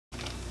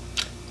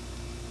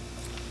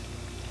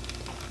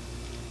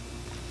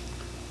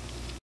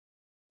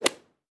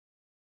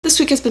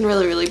week has been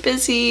really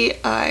busy.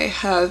 I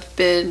have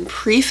been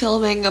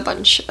pre-filming a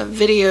bunch of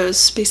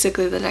videos.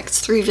 Basically the next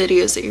 3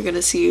 videos that you're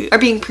gonna see are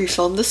being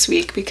pre-filmed this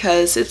week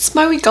because it's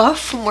my week off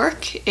from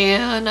work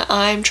and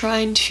I'm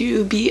trying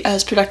to be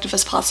as productive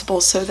as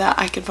possible so that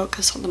I can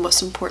focus on the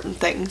most important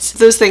things.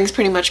 Those things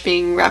pretty much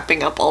being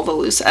wrapping up all the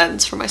loose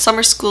ends for my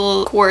summer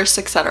school course,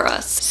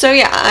 etc. So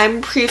yeah,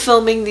 I'm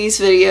pre-filming these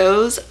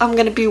videos. I'm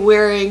gonna be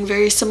wearing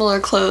very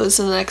similar clothes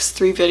in the next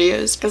 3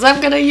 videos because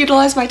I'm gonna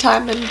utilize my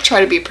time and try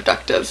to be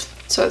productive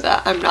so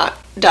that I'm not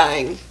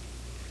dying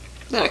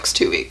the next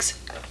 2 weeks.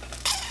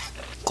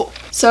 Cool.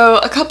 So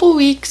a couple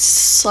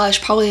weeks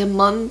 / probably a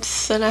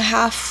month and a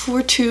half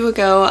or 2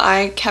 ago,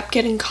 I kept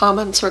getting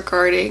comments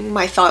regarding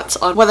my thoughts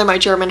on whether my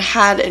German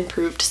had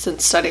improved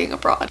since studying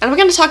abroad. And I'm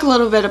going to talk a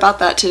little bit about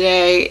that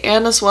today,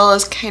 and as well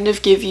as kind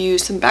of give you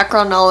some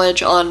background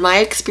knowledge on my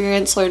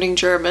experience learning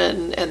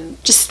German and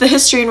just the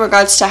history in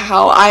regards to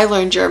how I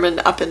learned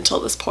German up until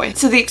this point.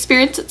 So the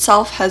experience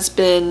itself has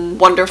been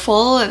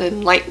wonderful and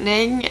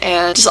enlightening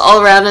and just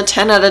all around a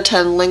 10 out of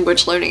 10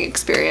 language learning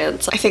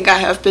experience. I think I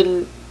have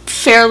been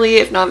fairly,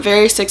 if not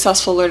very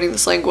successful learning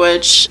this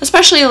language,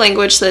 especially a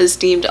language that is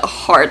deemed a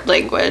hard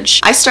language.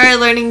 I started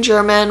learning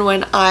German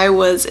when I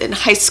was in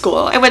high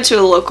school. I went to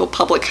a local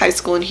public high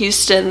school in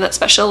Houston that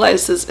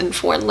specializes in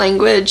foreign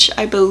language.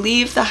 I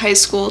believe the high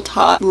school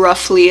taught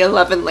roughly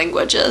 11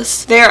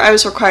 languages. There I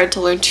was required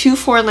to learn 2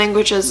 foreign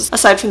languages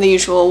aside from the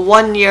usual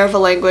 1 year of a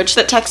language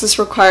that Texas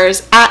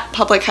requires at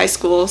public high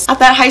schools. At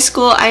that high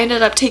school I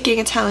ended up taking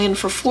Italian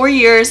for 4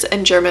 years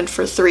and German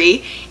for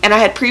 3, and I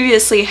had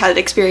previously had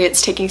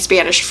experience taking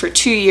Spanish for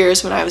 2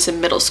 years when I was in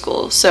middle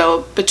school,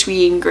 so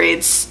between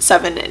grades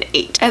 7 and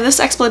 8. And this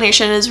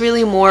explanation is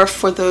really more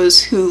for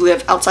those who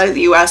live outside of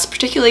the US,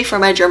 particularly for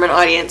my German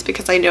audience,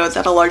 because I know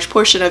that a large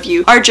portion of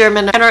you are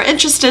German and are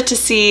interested to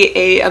see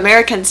a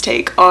American's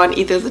take on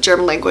either the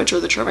German language or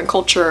the German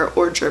culture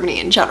or Germany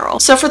in general.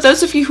 So for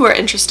those of you who are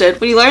interested,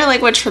 when you learn a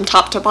language from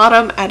top to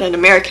bottom at an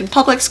American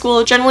public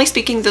school, generally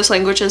speaking those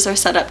languages are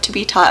set up to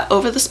be taught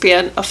over the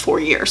span of 4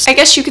 years. I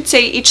guess you could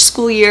say each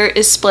school year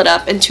is split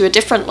up into a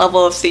different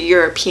level of the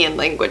European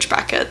language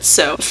brackets.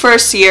 So the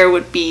first year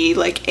would be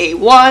like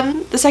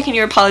A1, the second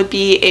year would probably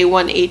be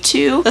A1,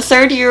 A2, the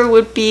third year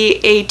would be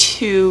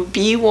A2,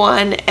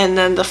 B1, and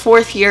then the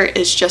fourth year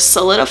is just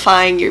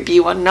solidifying your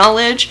B1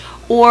 knowledge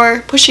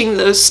or pushing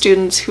those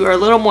students who are a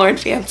little more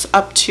advanced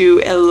up to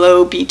a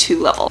low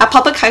B2 level. At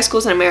public high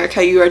schools in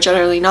America, you are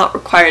generally not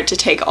required to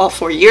take all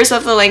 4 years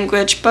of the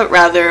language, but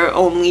rather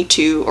only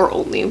 2 or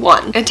only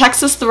 1. In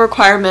Texas, the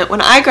requirement when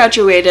I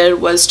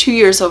graduated was 2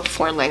 years of a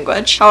foreign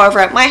language. However,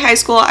 at my high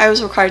school, I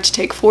was required to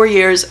take 4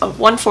 years of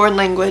 1 foreign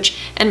language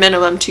and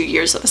minimum 2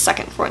 years of a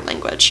second foreign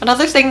language.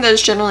 Another thing that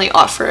is generally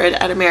offered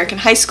at American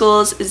high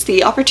schools is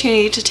the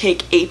opportunity to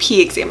take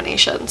AP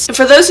examinations. And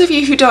for those of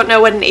you who don't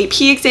know what an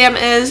AP exam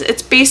is,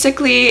 it's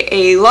basically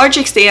a large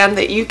exam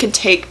that you can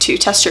take to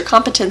test your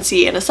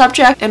competency in a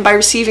subject, and by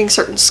receiving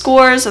certain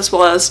scores, as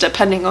well as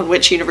depending on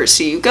which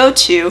university you go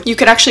to, you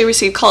can actually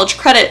receive college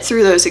credit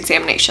through those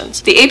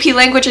examinations. The AP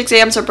language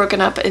exams are broken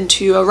up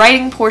into a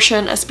writing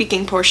portion, a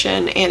speaking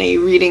portion, and a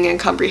reading and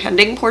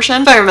comprehending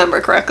portion, if I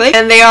remember correctly.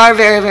 And they are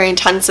very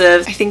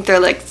intensive. I think they're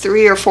like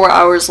 3 or 4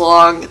 hours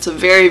long. It's a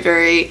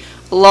very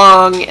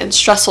long and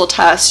stressful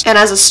test, and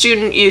as a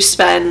student you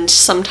spend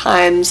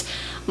sometimes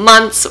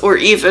months or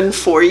even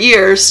 4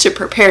 years to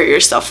prepare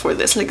yourself for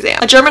this exam.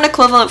 A German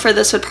equivalent for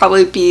this would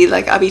probably be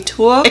like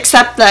Abitur,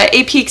 except that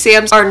AP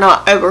exams are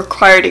not a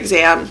required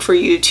exam for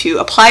you to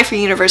apply for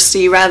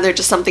university, rather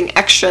just something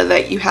extra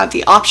that you have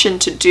the option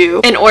to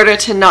do in order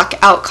to knock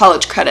out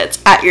college credits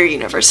at your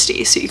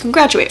university so you can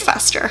graduate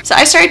faster. So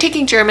I started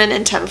taking German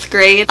in 10th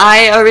grade.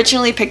 I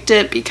originally picked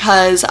it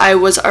because I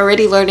was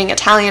already learning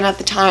Italian at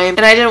the time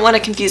and I didn't want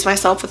to confuse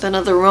myself with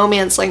another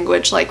Romance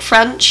language like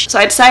French, so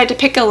I decided to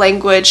pick a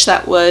language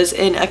that was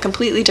in a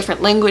completely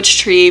different language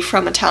tree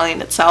from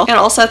Italian itself. And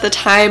also at the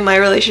time, my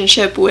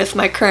relationship with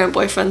my current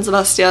boyfriend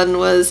Sebastian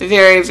was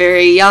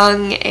very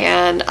young,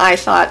 and I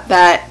thought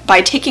that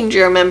by taking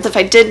German, if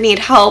I did need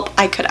help,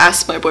 I could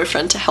ask my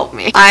boyfriend to help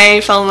me.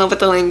 I fell in love with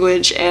the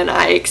language and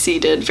I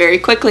exceeded very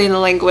quickly in the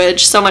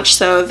language, so much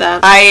so that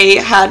I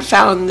had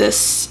found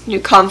this new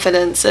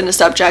confidence in a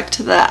subject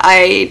that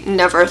I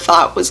never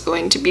thought was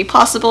going to be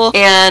possible,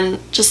 and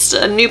just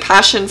a new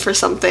passion for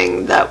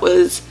something that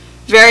was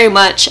very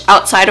much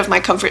outside of my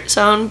comfort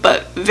zone,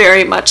 but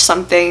very much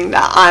something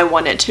that I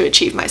wanted to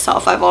achieve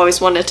myself. I've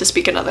always wanted to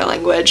speak another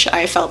language.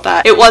 I felt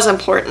that it was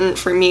important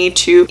for me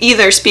to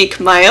either speak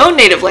my own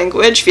native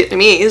language,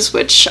 Vietnamese,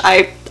 which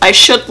I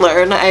should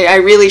learn. I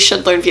really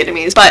should learn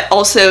Vietnamese, but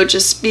also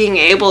just being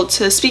able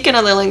to speak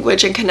another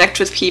language and connect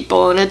with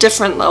people on a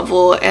different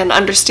level and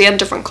understand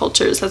different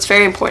cultures. That's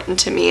very important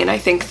to me, and I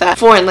think that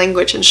foreign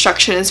language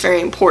instruction is very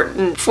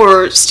important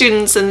for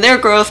students and their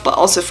growth, but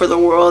also for the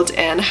world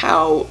and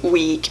how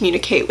we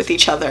communicate with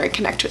each other and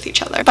connect with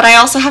each other. But I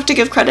also have to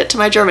give credit to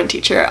my German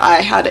teacher.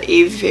 I had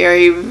a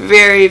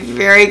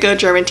very good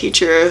German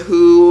teacher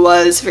who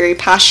was very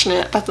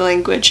passionate about the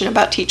language and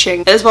about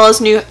teaching, as well as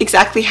knew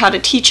exactly how to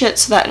teach it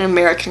so that that an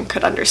American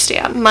could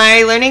understand.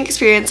 My learning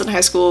experience in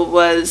high school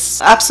was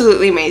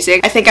absolutely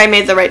amazing. I think I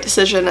made the right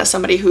decision as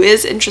somebody who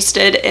is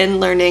interested in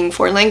learning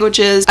foreign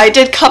languages. I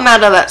did come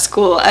out of that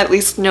school at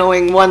least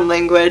knowing one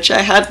language.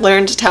 I had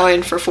learned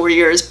Italian for 4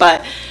 years,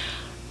 but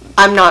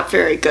I'm not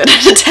very good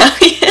at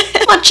Italian.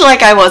 Much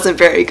like I wasn't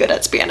very good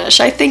at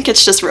Spanish. I think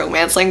it's just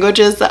Romance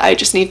languages that I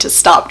just need to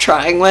stop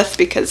trying with,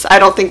 because I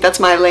don't think that's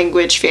my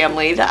language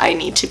family that I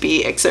need to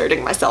be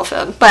exerting myself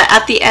in. But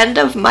at the end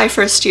of my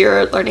first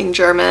year learning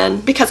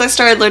German, because I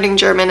started learning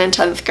German in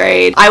 10th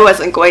grade, I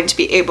wasn't going to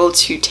be able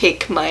to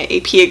take my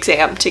AP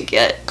exam to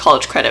get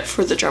college credit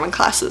for the German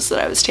classes that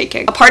I was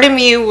taking. A part of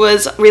me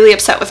was really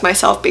upset with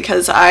myself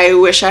because I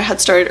wish I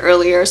had started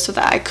earlier so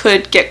that I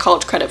could get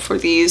college credit for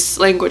these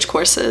language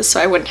courses, so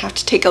I wouldn't have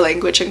to take a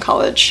language in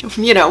college.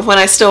 You know, when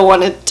I still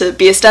wanted to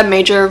be a STEM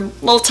major.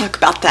 We'll talk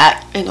about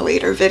that in a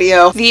later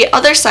video. The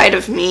other side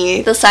of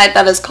me, the side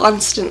that is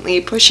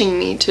constantly pushing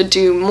me to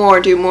do more,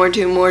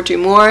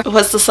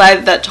 was the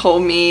side that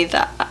told me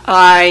that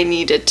I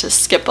needed to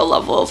skip a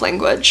level of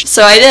language.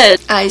 So I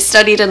did. I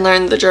studied and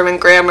learned the German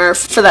grammar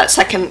for that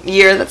second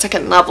year, that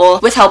second level,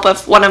 with help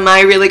of one of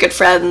my really good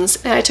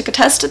friends. And I took a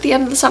test at the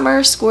end of the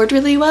summer, scored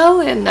really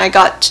well, and I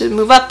got to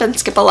move up and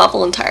skip a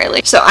level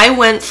entirely. So I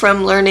went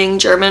from learning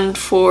German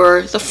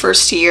for the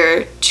first year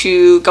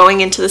to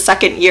going into the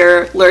second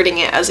year learning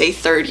it as a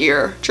third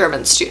year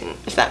German student,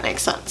 if that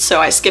makes sense.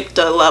 So I skipped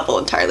a level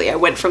entirely. I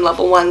went from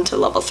level 1 to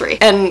level 3.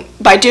 And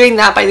by doing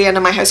that, by the end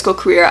of my high school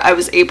career, I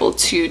was able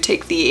to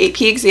take the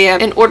AP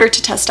exam in order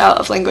to test out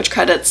of language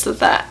credits so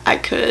that I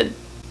could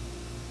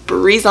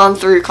breeze on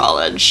through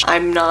college.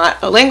 I'm not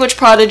a language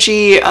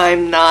prodigy.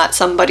 I'm not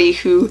somebody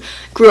who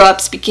grew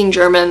up speaking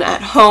German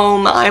at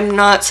home. I'm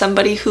not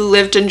somebody who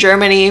lived in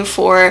Germany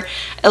for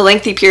a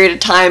lengthy period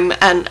of time,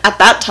 and at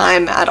that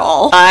time at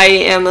all. I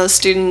am a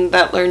student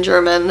that learned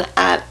German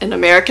at an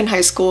American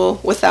high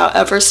school without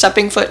ever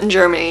stepping foot in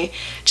Germany,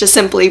 just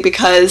simply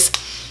because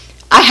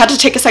I had to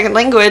take a second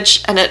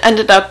language, and it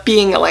ended up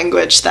being a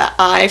language that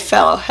I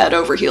fell head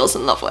over heels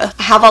in love with.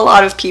 I have a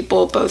lot of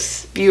people,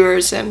 both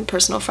viewers and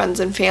personal friends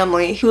and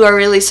family, who are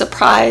really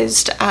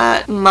surprised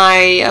at my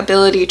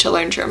ability to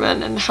learn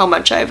German and how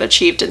much I've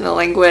achieved in the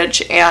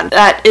language, and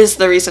that is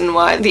the reason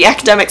why the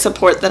academic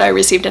support that I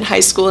received in high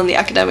school and the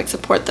academic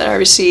support that I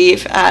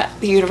receive at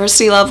the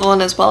university level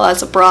and as well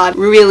as abroad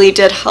really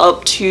did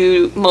help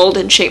to mold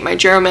and shape my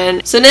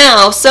German. So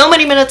now, so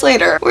many minutes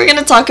later, we're going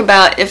to talk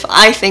about if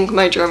I think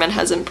my German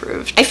has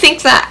improved. I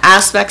think that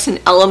aspects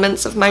and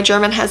elements of my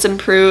German has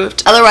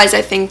improved. Otherwise,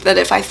 I think that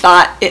if I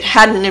thought it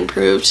hadn't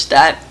improved,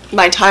 that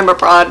my time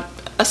abroad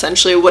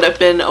essentially would have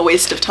been a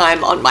waste of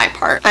time on my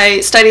part. I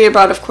studied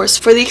abroad, of course,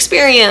 for the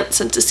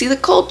experience and to see the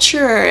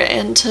culture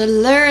and to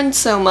learn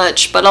so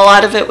much, but a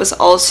lot of it was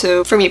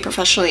also for me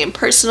professionally and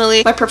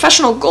personally. My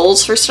professional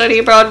goals for study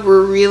abroad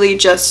were really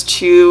just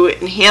to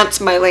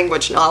enhance my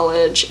language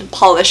knowledge and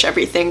polish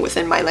everything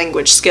within my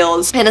language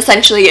skills and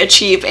essentially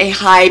achieve a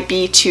high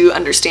B2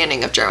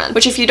 understanding of German,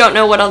 which if you don't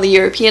know what all the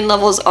European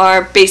levels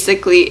are,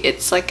 basically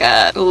it's like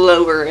a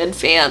lower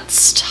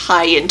advanced,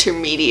 high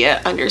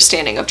intermediate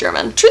understanding of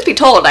German. Truth be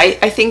told,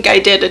 I think I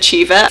did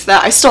achieve it.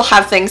 That I still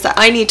have things that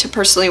I need to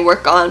personally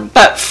work on,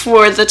 but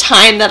for the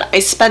time that I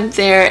spent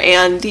there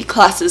and the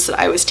classes that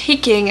I was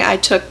taking, I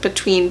took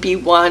between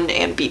B1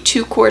 and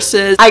B2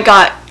 courses. I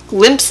got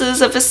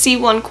glimpses of a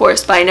C1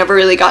 course, but I never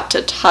really got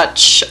to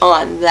touch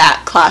on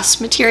that class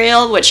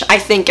material, which I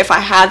think if I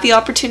had the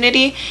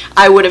opportunity,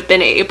 I would have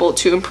been able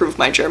to improve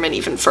my German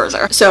even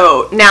further.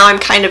 So now I'm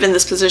kind of in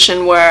this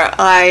position where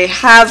I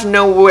have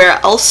nowhere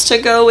else to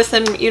go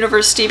within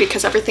university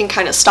because everything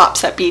kind of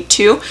stops at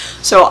B2.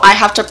 So I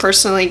have to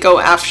personally go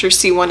after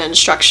C1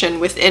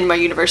 instruction within my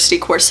university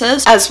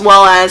courses, as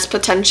well as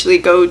potentially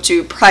go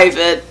do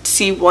private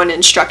C1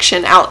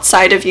 instruction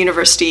outside of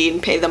university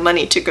and pay the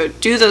money to go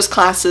do those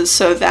classes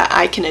so that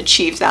I can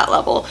achieve that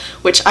level,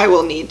 which I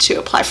will need to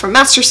apply for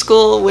master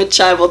school,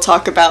 which I will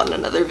talk about in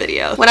another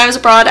video. When I was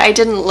abroad, I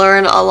didn't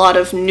learn a lot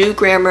of new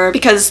grammar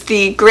because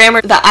the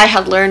grammar that I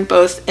had learned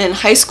both in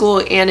high school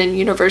and in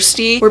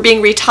university were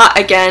being retaught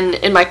again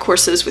in my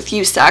courses with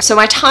USAC. So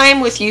my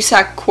time with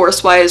USAC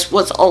course-wise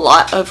was a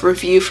lot of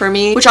review for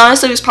me, which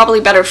honestly was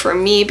probably better for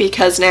me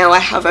because now I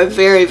have a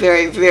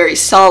very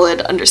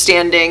solid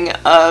understanding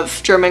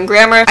of German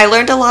grammar. I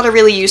learned a lot of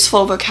really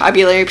useful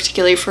vocabulary,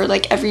 particularly for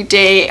like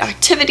everyday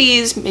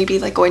activities, maybe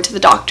like going to the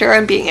doctor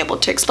and being able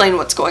to explain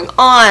what's going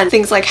on.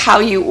 Things like how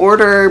you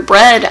order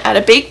bread at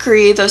a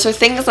bakery, those are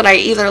things that I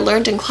either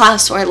learned in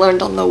class or I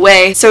learned on the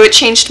way. So it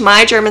changed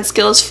my German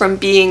skills from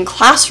being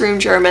classroom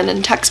German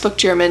and textbook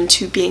German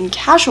to being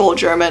casual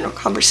German or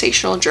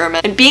conversational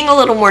German and being a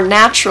little more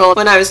natural.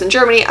 When I was in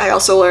Germany, I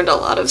also learned a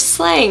lot of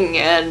slang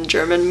and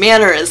German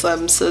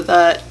mannerisms so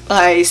that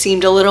I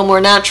seemed a little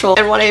more natural.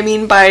 And what I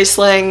mean by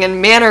slang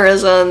and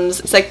mannerisms,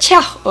 it's like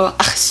tja or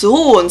ach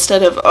so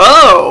instead of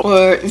oh. wieso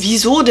or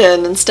wieso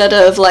denn instead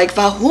of like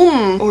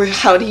warum, or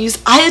how to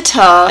use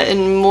Alter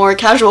in more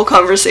casual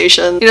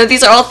conversation. You know,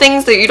 these are all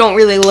things that you don't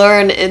really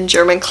learn in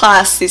German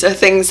class. These are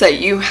things that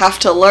you have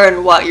to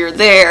learn while you're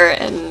there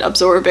and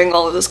absorbing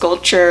all of this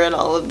culture and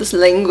all of this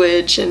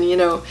language and, you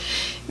know,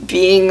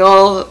 being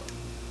all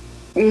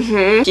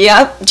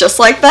yep, just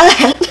like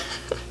that.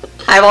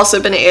 I've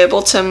also been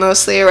able to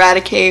mostly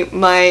eradicate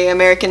my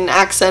American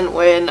accent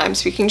when I'm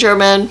speaking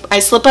German. I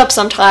slip up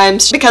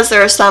sometimes because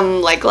there are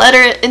some like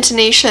letter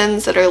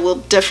intonations that are a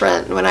little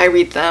different. When I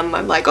read them,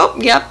 I'm like, oh,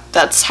 yep,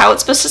 that's how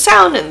it's supposed to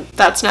sound, and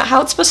that's not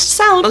how it's supposed to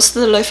sound. Most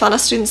of the Leuphana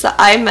students that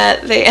I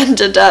met, they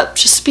ended up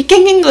just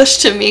speaking English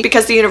to me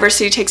because the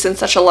university takes in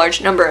such a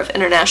large number of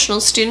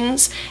international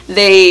students.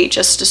 They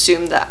just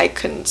assumed that I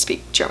couldn't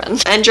speak German.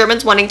 And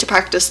Germans wanting to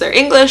practice their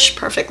English,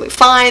 perfectly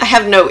fine. I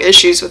have no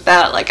issues with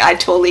that. Like, I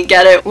totally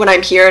get it. When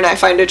I'm here and I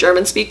find a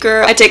German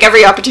speaker, I take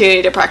every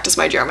opportunity to practice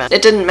my German.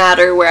 It didn't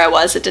matter where I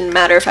was. It didn't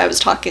matter if I was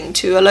talking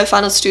to a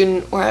Leuphana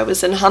student or I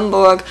was in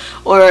Hamburg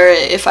or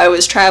if I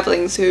was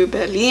traveling through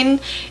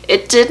Berlin.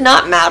 It did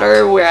not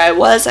matter where I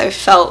was. I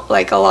felt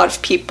like a lot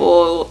of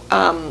people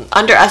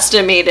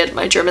underestimated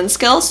my German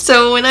skills.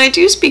 So when I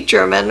do speak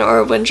German,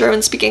 or when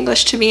Germans speak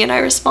English to me and I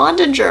respond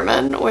in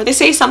German, or they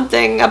say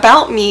something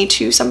about me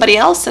to somebody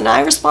else and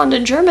I respond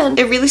in German,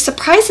 it really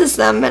surprises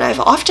them. And I've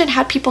often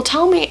had people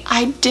tell me,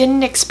 I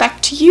didn't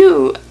expect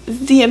you,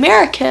 the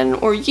American,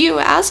 or you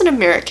as an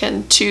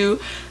American, to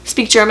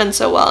speak German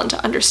so well and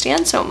to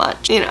understand so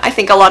much. You know, I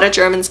think a lot of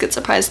Germans get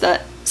surprised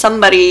that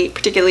somebody,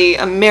 particularly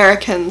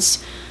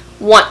Americans,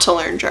 want to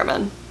learn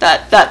German.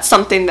 That's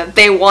something that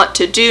they want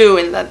to do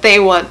and that they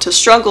want to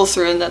struggle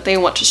through and that they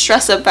want to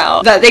stress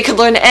about. That they could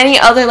learn any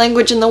other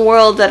language in the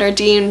world that are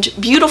deemed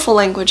beautiful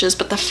languages,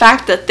 but the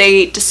fact that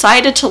they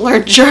decided to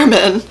learn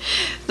German,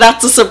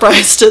 that's a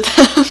surprise to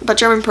them. But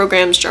German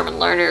programs, German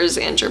learners,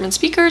 and German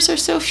speakers are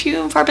so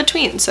few and far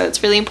between, so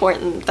it's really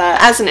important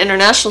that as an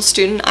international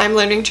student, I'm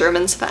learning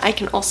German so that I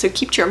can also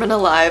keep German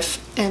alive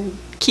and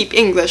keep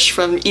English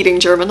from eating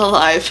German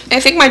alive.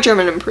 I think my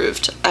German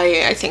improved.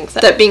 I think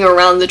that being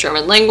around the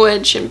German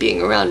language and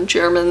being around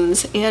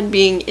Germans and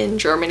being in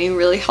Germany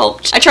really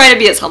helped. I try to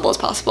be as humble as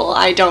possible.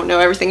 I don't know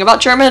everything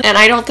about German, and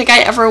I don't think I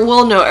ever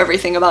will know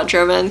everything about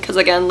German, because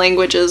again,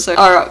 languages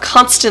are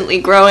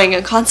constantly growing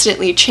and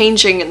constantly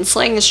changing, and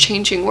slang is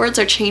changing, words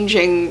are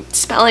changing,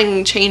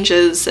 spelling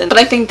changes, but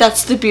I think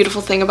that's the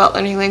beautiful thing about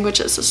learning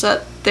languages, is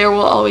that there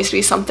will always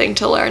be something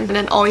to learn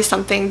and always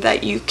something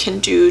that you can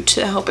do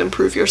to help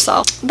improve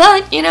yourself.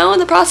 But, you know, in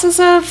the process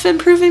of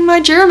improving my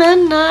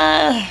German,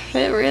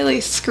 it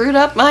really screwed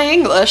up my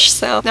English,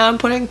 so now I'm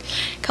putting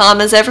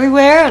commas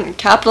everywhere and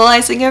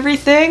capitalizing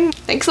everything.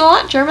 Thanks a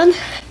lot, German.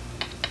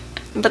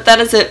 But that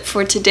is it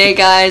for today,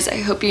 guys. I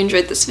hope you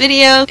enjoyed this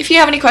video. If you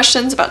have any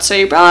questions about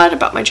study abroad,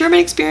 about my German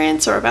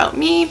experience, or about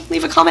me,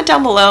 leave a comment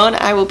down below and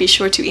I will be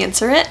sure to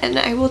answer it, and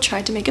I will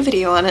try to make a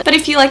video on it. But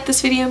if you like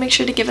this video, make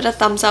sure to give it a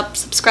thumbs up,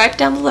 subscribe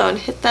down below, and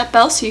hit that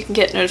bell so you can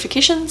get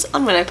notifications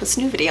on when I post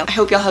a new video. I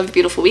hope y'all have a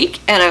beautiful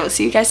week, and I will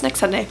see you guys next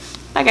Sunday.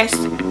 Bye, guys.